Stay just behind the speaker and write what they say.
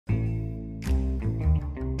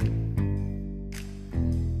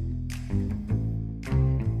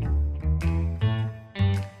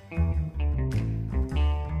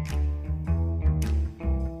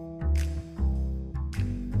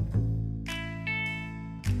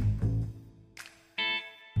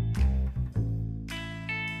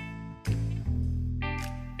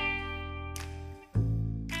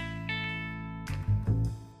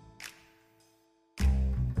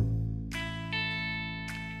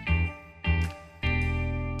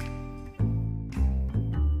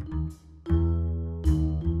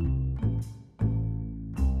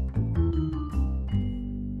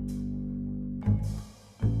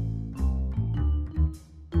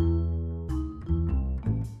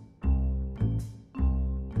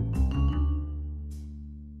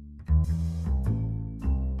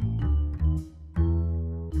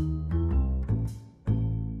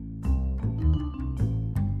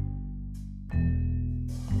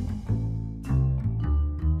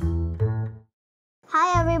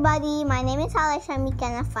everybody, my name is Vanessa.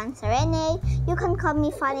 You can call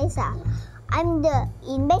me Vanessa. I'm the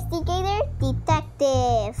investigator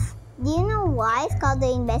detective. Do you know why it's called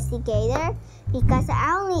the investigator? Because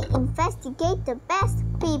I only investigate the best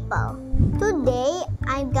people. Today,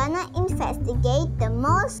 I'm gonna investigate the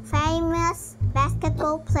most famous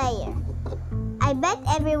basketball player. I bet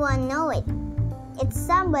everyone know it. It's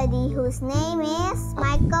somebody whose name is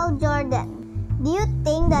Michael Jordan. Do you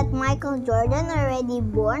think that Michael Jordan already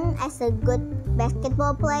born as a good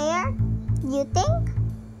basketball player? Do you think?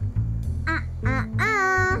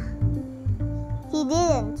 He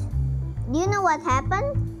didn't. Do you know what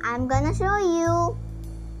happened? I'm gonna show you.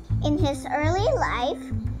 In his early life,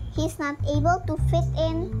 he's not able to fit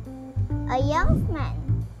in a young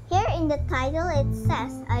man. Here in the title it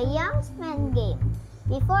says, a young man game.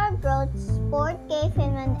 Before growth sport gave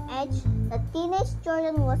him an edge, the teenage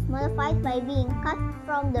Jordan was modified by being cut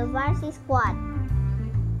from the varsity squad.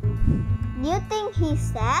 Do you think he's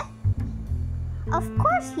sad? Of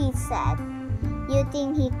course he's sad. You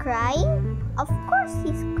think he's crying? Of course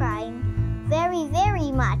he's crying. Very,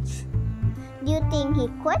 very much. Do you think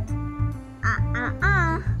he quit?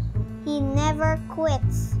 He never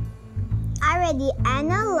quits. I already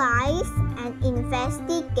analyze and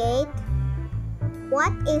investigate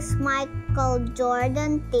what is Michael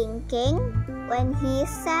Jordan thinking when he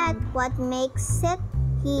said what makes it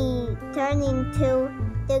he turned into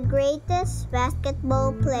the greatest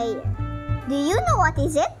basketball player. Do you know what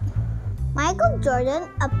is it? Michael Jordan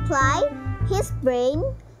applied his brain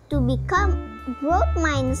to become growth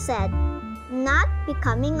mindset, not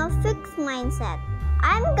becoming a fixed mindset.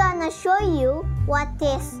 I'm gonna show you what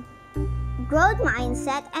this growth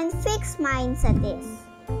mindset and fixed mindset is.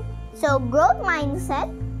 So growth mindset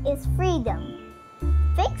is freedom.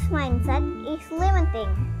 Fixed mindset is limiting.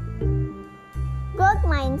 Growth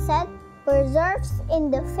mindset perseveres in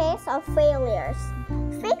the face of failures.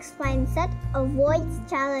 Fixed mindset avoids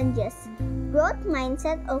challenges. Growth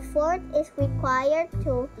mindset effort is required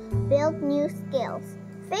to build new skills.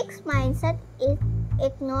 Fixed mindset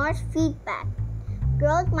ignores feedback.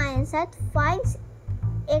 Growth mindset finds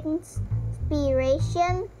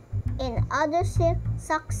inspiration in others'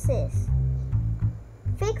 success.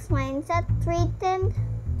 Fixed mindset threatened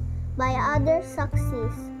by others'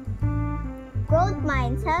 success. Growth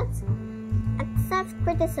mindset accepts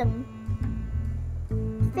criticism.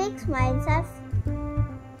 Fixed mindset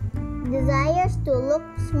desires to look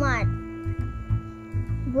smart.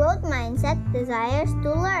 Growth mindset desires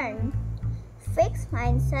to learn. Fixed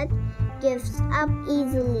mindset gives up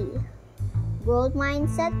easily. Growth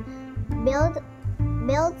mindset builds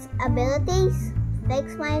abilities.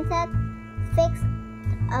 Fixed mindset fixed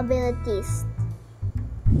abilities.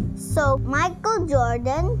 So Michael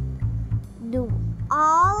Jordan do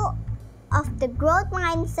all of the growth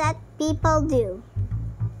mindset people do.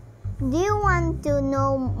 Do you want to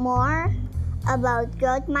know more about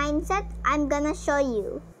growth mindset? I'm gonna show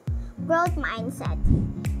you. Growth mindset.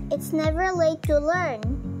 It's never late to learn.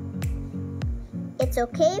 It's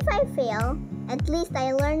okay if I fail. At least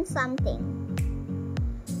I learned something.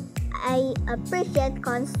 I appreciate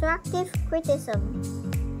constructive criticism.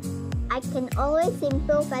 I can always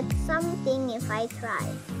improve at something if I try.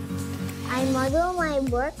 I model my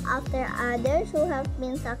work after others who have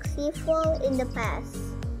been successful in the past.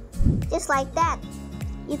 Just like that,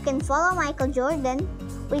 you can follow Michael Jordan.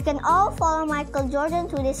 We can all follow Michael Jordan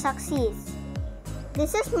to the success.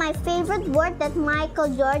 This is my favorite word that Michael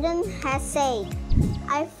Jordan has said.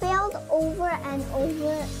 I failed over and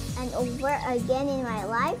over and over again in my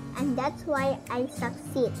life, and that's why I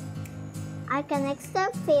succeed. I can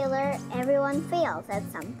accept failure. Everyone fails at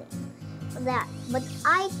something. But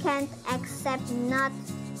I can't accept not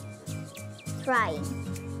trying.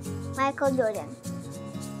 Michael Jordan.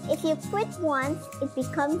 If you quit once, it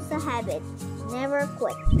becomes a habit. Never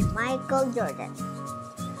quit. Michael Jordan.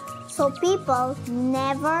 So people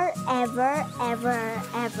never, ever, ever,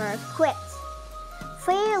 ever quit.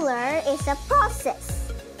 Failure is a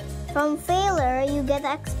process. From failure, you get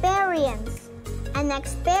experience. And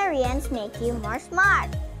experience makes you more smart.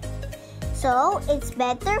 So it's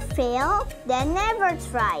better fail than never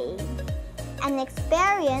trying. And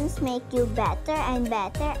experience make you better and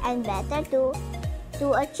better and better to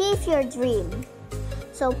achieve your dream.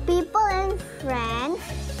 So people and friends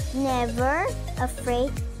never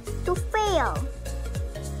afraid to fail.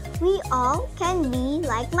 We all can be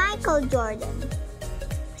like Michael Jordan.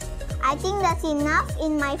 I think that's enough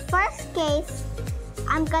in my first case.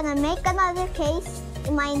 I'm gonna make another case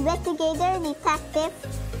in my investigator detective.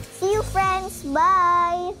 See you friends.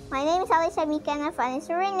 Bye. My name is Vanessa.